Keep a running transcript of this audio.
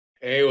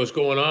Hey, what's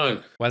going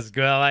on? What's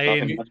good,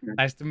 Alain?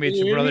 Nice to Can meet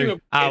you you, hear me?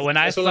 brother. When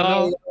I Son las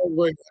saw, Navidades,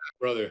 güey,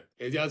 brother.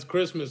 It's just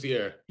Christmas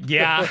here.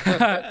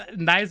 yeah,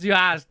 nice you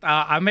asked.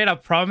 I made a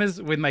promise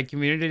with my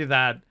community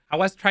that I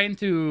was trying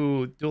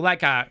to do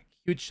like a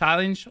huge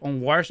challenge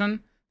on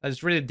Warzone.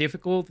 That's really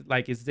difficult.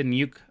 Like it's the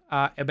nuke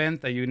event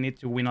that you need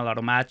to win a lot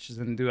of matches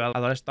and do a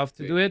lot of stuff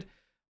to do Sí. it.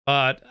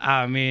 But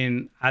I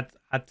mean, I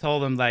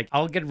told them like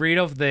I'll get rid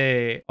of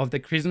the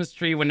Christmas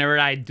tree whenever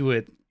I do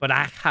it. But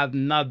I have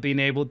not been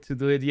able to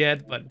do it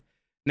yet. But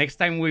next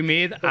time we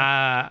meet,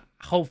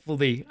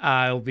 hopefully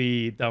I'll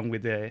be done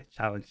with the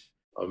challenge.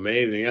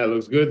 Amazing. Yeah, it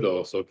looks good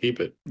though. So keep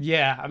it.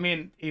 Yeah, I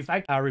mean, if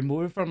I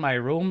remove it from my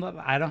room,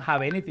 I don't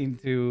have anything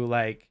to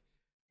like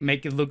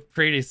make it look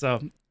pretty. So,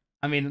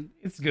 I mean,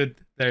 it's good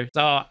there.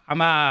 So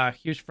I'm a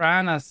huge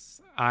fan, as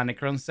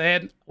Necron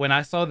said. When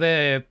I saw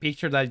the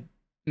picture that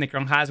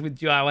Necron has with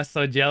you, I was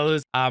so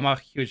jealous. I'm a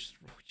huge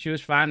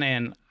fan,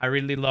 and I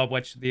really love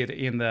what you did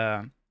in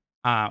the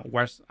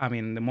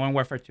the Modern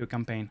Warfare 2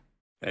 campaign.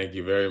 Thank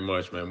you very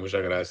much, man.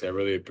 Muchas gracias. I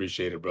really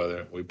appreciate it,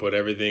 brother. We put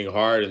everything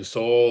heart and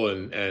soul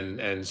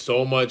and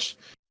so much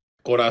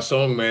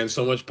corazón, man.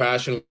 So much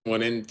passion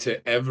went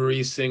into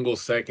every single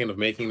second of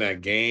making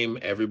that game.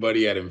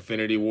 Everybody at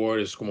Infinity Ward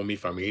is como mi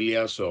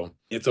familia. So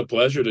it's a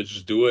pleasure to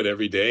just do it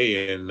every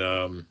day.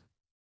 And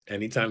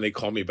anytime they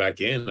call me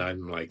back in,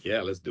 I'm like,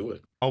 yeah, let's do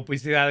it. Hope we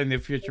see that in the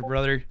future,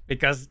 brother.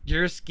 Because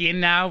your skin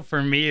now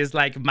for me is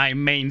like my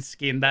main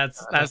skin. That's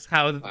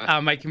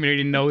how my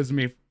community knows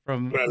me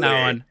from now Really?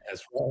 on.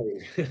 That's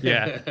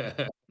Yeah.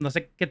 right. No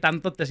sé qué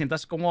tanto te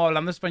sientas como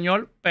hablando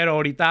español, pero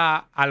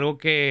ahorita algo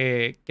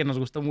que nos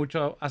gustó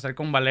mucho hacer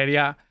con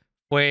Valeria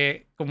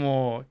fue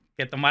como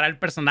que tomara el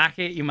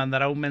personaje y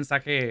mandara un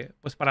mensaje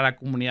pues para la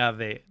comunidad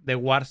de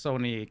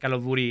Warzone y Call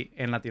of Duty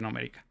en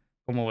Latinoamérica.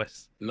 ¿Cómo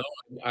ves? No,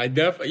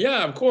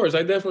 yeah, of course,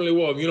 I definitely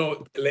will.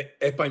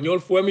 Español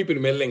fue mi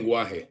primer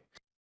lenguaje.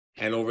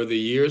 And over the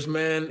years,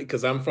 man,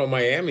 because I'm from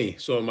Miami.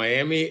 So in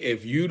Miami,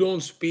 if you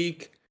don't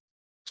speak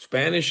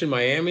Spanish in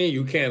Miami,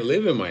 you can't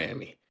live in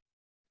Miami.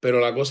 Pero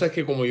la cosa es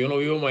que como yo no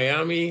vivo en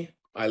Miami,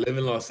 I live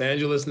in Los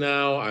Angeles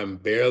now. I'm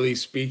barely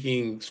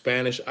speaking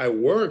Spanish. I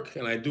work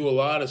and I do a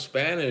lot of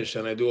Spanish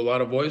and I do a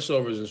lot of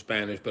voiceovers in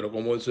Spanish. Pero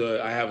como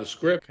I have a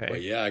script, but Okay.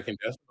 yeah, I can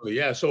definitely,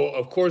 yeah. So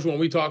of course, when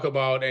we talk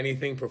about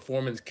anything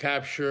performance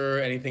capture,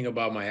 anything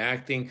about my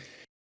acting,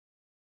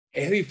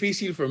 es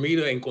difícil for me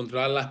to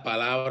encontrar las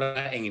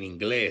palabras en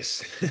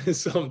inglés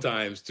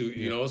sometimes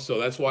Yeah. so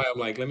that's why I'm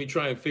like, let me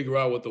try and figure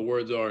out what the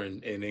words are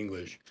in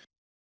English.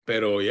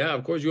 Pero yeah,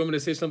 of course, you want me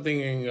to say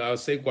something, I'll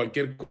say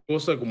cualquier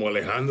cosa como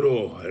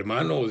Alejandro,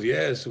 hermanos,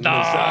 yes, un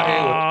mensaje.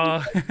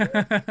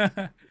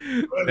 No.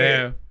 Órale.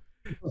 Damn.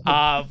 Pues no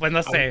A mí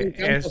me sé,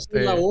 encanta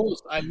hacer la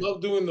voz. I love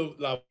doing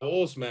la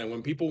voz, man.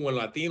 When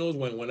Latinos,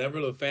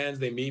 whenever the fans,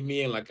 they meet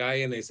me in la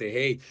calle and they say,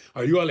 hey,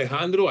 are you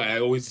Alejandro? I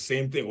always the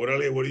same thing.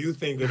 Órale, what do you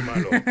think,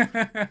 hermano?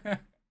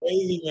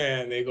 Crazy,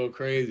 man. They go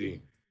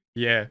crazy.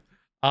 Yeah.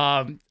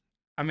 Um,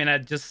 I mean,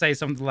 I'd just say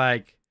something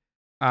like,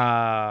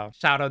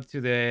 shout out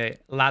to the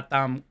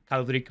LATAM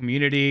Call of Duty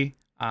community.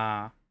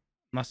 No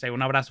sé,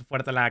 un abrazo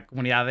fuerte a la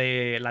comunidad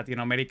de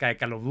Latinoamérica de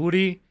Call of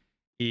Duty.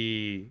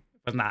 Y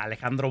pues nada,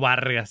 Alejandro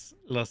Vargas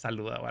los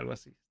saluda o algo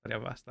así. Estaría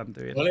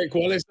bastante bien.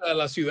 ¿Cuál es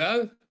la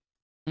ciudad?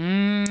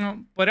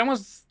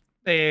 Podríamos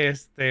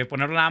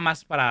ponerlo nada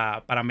más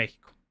para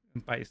México,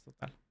 un país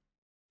total.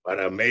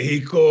 Para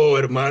México,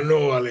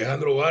 hermano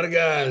Alejandro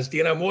Vargas.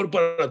 Tiene amor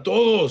para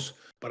todos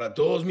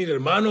mis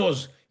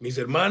hermanos, mis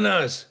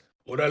hermanas.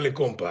 Órale,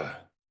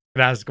 compa.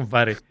 Gracias,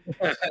 compadre.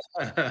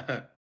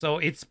 So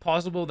it's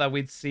possible that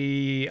we'd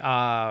see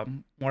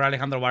more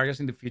Alejandro Vargas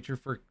in the future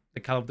for the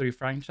Call of Duty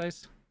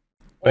franchise.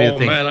 What do you Oh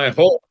think? man, I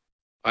hope.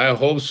 I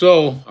hope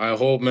so. I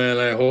hope, man.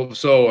 I hope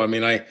so. I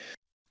mean,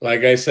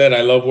 like I said,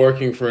 I love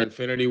working for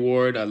Infinity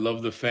Ward. I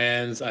love the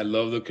fans. I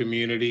love the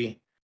community.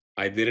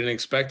 I didn't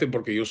expect it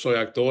porque yo soy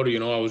actor.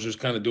 I was just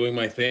kind of doing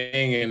my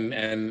thing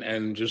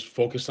and just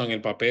focused on el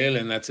papel,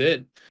 and that's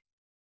it.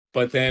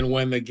 But then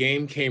when the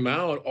game came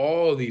out,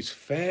 all these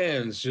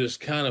fans just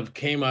kind of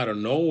came out of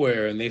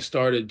nowhere and they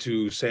started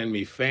to send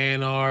me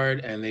fan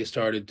art and they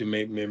started to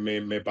me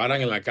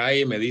paran en la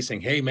calle, me dicen,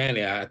 hey man,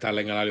 hasta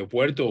en el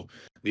aeropuerto.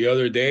 The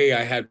other day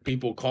I had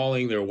people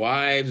calling their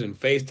wives and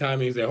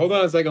FaceTiming. Say, hold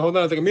on a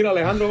second. Mira,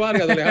 Alejandro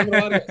Vargas, Alejandro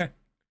Vargas.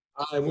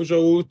 Ay,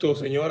 mucho gusto,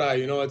 señora.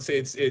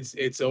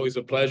 It's always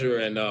a pleasure.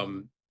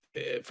 And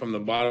from the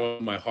bottom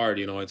of my heart,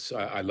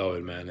 I love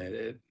it,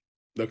 man.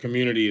 The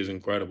community is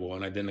incredible,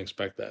 and I didn't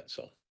expect that.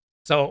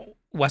 So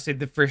was it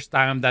the first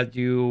time that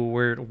you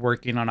were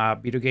working on a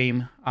video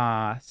game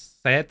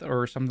set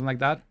or something like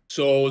that?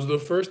 So it was the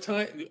first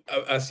time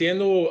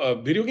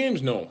haciendo video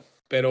games, no,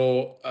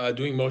 pero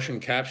doing motion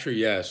capture,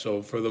 yeah.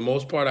 So for the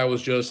most part, I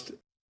was just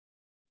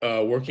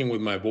working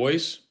with my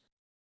voice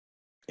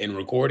in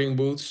recording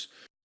booths,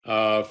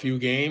 a few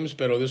games.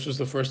 Pero this was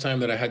the first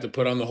time that I had to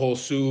put on the whole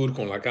suit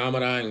con la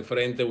cámara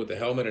enfrente with the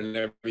helmet and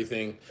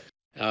everything.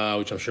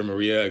 Which I'm sure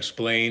Maria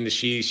explained.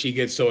 She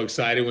gets so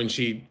excited when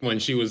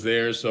she was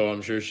there, so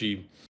I'm sure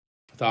she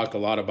talked a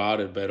lot about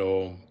it. But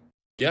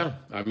Yeah,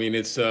 I mean,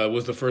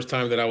 was the first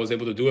time that I was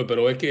able to do it,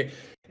 pero es que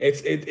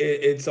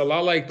it's a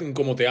lot like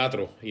como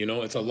teatro, you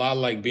know. It's a lot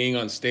like being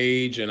on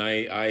stage, and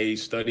I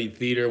studied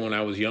theater when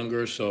I was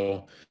younger,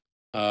 so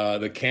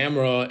the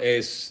camera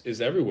is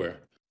everywhere.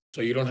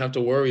 So you don't have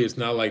to worry. It's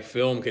not like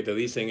film que te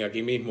dicen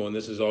aquí mismo and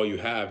this is all you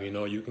have, you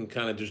know. You can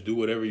kind of just do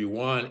whatever you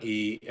want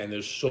and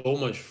there's so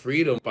much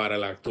freedom para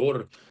el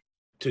actor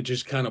to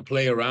just kind of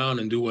play around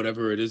and do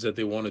whatever it is that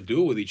they want to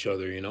do with each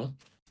other, you know.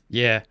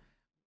 Yeah.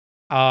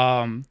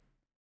 Um,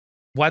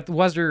 what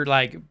was your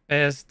like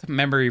best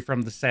memory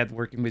from the set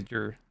working with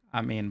your,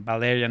 I mean,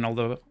 Valeria and all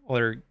the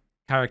other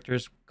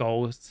characters,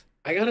 ghosts?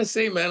 I gotta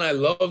say, man, I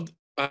loved,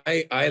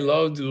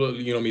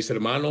 you know, mis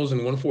hermanos in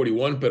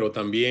 141, pero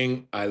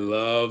también I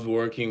loved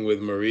working with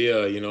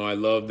Maria. You know, I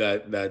love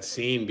that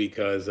scene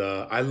because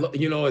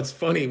you know, it's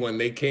funny when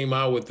they came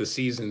out with the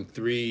season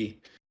 3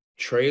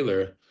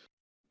 trailer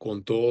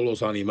con todos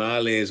los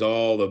animales,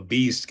 all the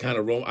beasts kind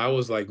of roam. I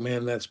was like,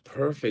 man, that's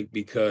perfect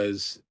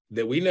because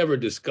that we never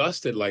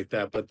discussed it like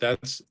that, but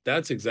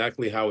that's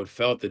exactly how it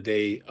felt the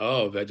day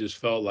of. I just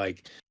felt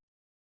like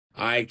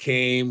I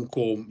came,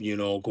 you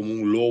know, como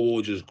un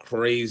lobo, just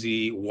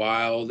crazy,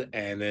 wild.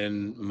 And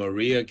then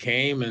Maria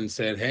came and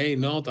said, hey,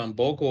 no,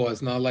 tampoco.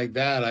 It's not like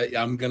that.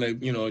 I'm going to,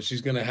 you know,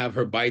 she's going to have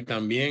her bite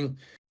también.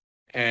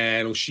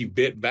 And she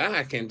bit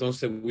back. And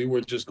entonces we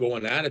were just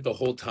going at it the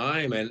whole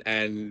time.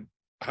 And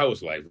I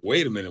was like,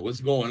 wait a minute, what's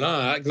going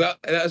on?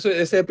 That's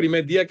ese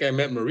primer día que I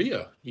met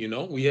Maria, you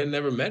know, we had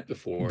never met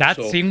before. That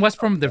So scene was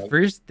from the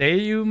first day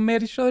you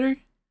met each other?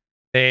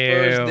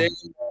 first day,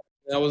 Damn.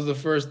 that was the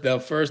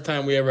first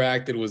time we ever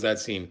acted was that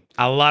scene.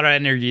 A lot of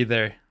energy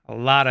there. A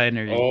lot of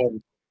energy. Oh,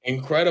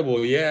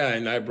 incredible. Yeah.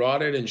 And I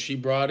brought it and she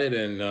brought it.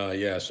 And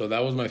yeah, so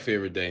that was my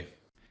favorite day.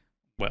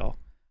 Well,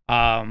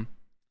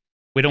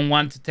 we don't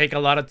want to take a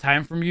lot of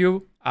time from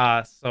you.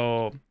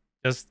 So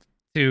just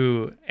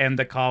to end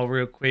the call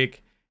real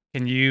quick,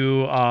 can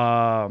you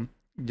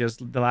just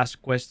the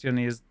last question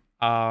is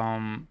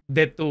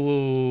de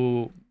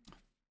tu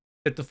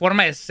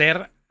forma de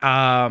ser,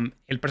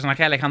 el personaje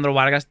de Alejandro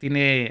Vargas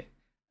tiene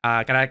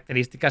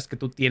características que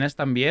tú tienes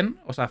también.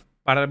 O sea,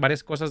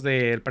 varias cosas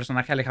del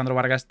personaje de Alejandro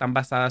Vargas están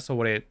basadas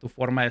sobre tu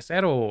forma de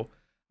ser o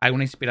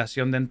alguna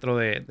inspiración dentro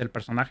del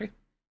personaje.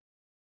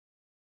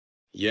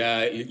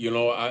 Yeah, you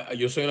know,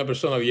 yo soy una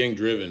persona bien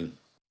driven.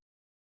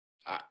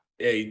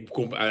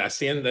 I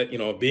seen that, you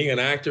know, being an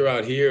actor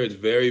out here is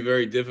very,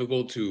 very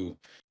difficult to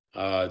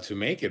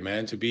make it,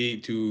 man,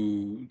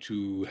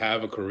 to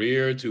have a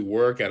career, to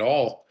work at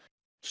all.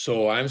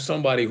 So I'm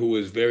somebody who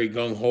is very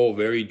gung-ho,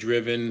 very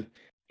driven.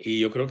 Y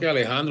yo creo que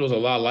Alejandro's a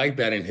lot like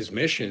that in his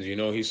missions. You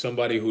know, he's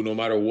somebody who no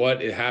matter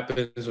what it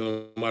happens,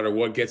 no matter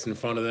what gets in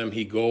front of them,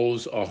 he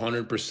goes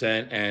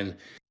 100% and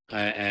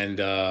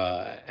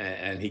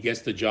he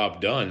gets the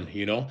job done,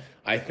 you know.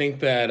 I think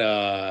that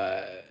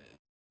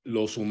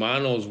los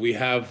humanos, we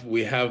have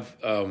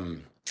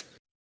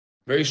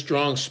very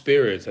strong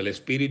spirits. El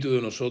espíritu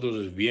de nosotros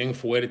es bien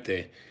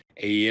fuerte.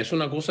 Y es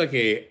una cosa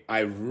que I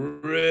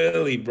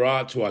really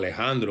brought to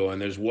Alejandro.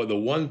 And there's the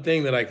one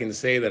thing that I can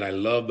say that I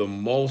love the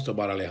most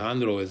about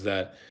Alejandro is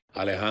that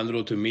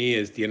Alejandro to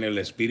me tiene el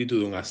espíritu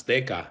de un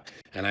azteca.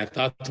 And I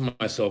thought to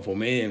myself, oh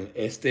man,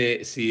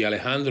 si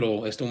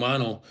Alejandro, este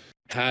humano,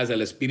 has el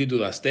espíritu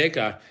de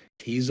azteca,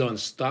 he's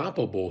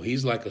unstoppable.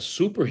 He's like a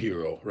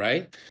superhero,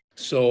 right?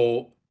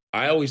 So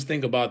I always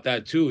think about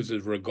that too, is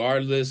that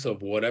regardless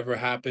of whatever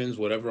happens,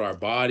 whatever our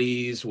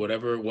bodies,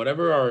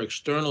 whatever our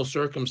external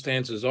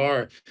circumstances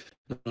are,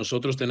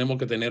 nosotros tenemos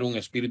que tener un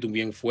espíritu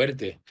bien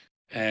fuerte.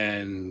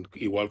 And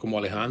igual como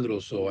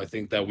Alejandro, so I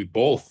think that we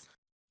both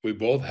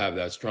have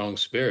that strong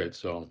spirit.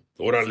 So,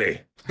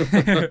 órale.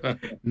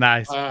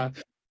 Nice.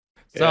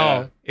 So,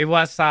 yeah. it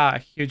was a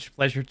huge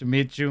pleasure to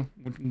meet you.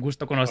 Un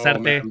gusto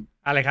conocerte,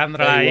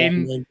 Alejandro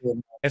Laín.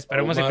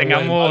 Esperemos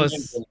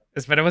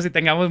si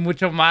tengamos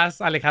mucho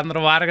más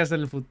Alejandro Vargas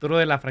en el futuro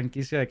de la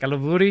franquicia de Call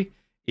of Duty.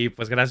 Y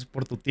pues gracias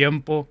por tu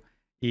tiempo.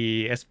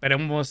 Y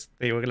esperemos,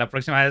 te digo, que la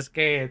próxima vez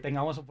que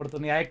tengamos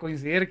oportunidad de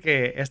coincidir,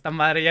 que esta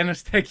madre ya no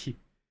esté aquí.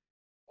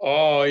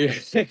 Oh, yeah.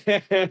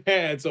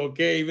 It's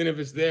okay. Even if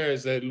it's there,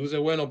 it's luce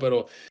bueno,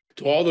 pero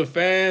to all the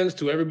fans,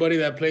 to everybody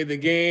that played the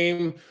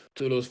game,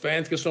 to los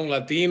fans que son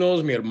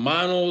Latinos, mi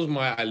hermanos,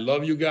 I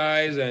love you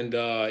guys. And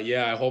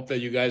yeah, I hope that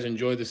you guys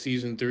enjoy the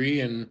season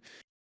 3. And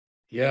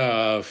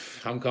yeah,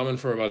 I'm coming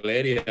for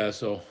Valeria,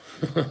 so.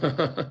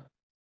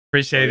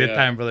 Appreciate the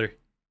time, brother.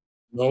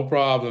 No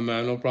problem,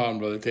 man. No problem,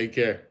 brother. Take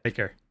care. Take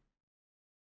care.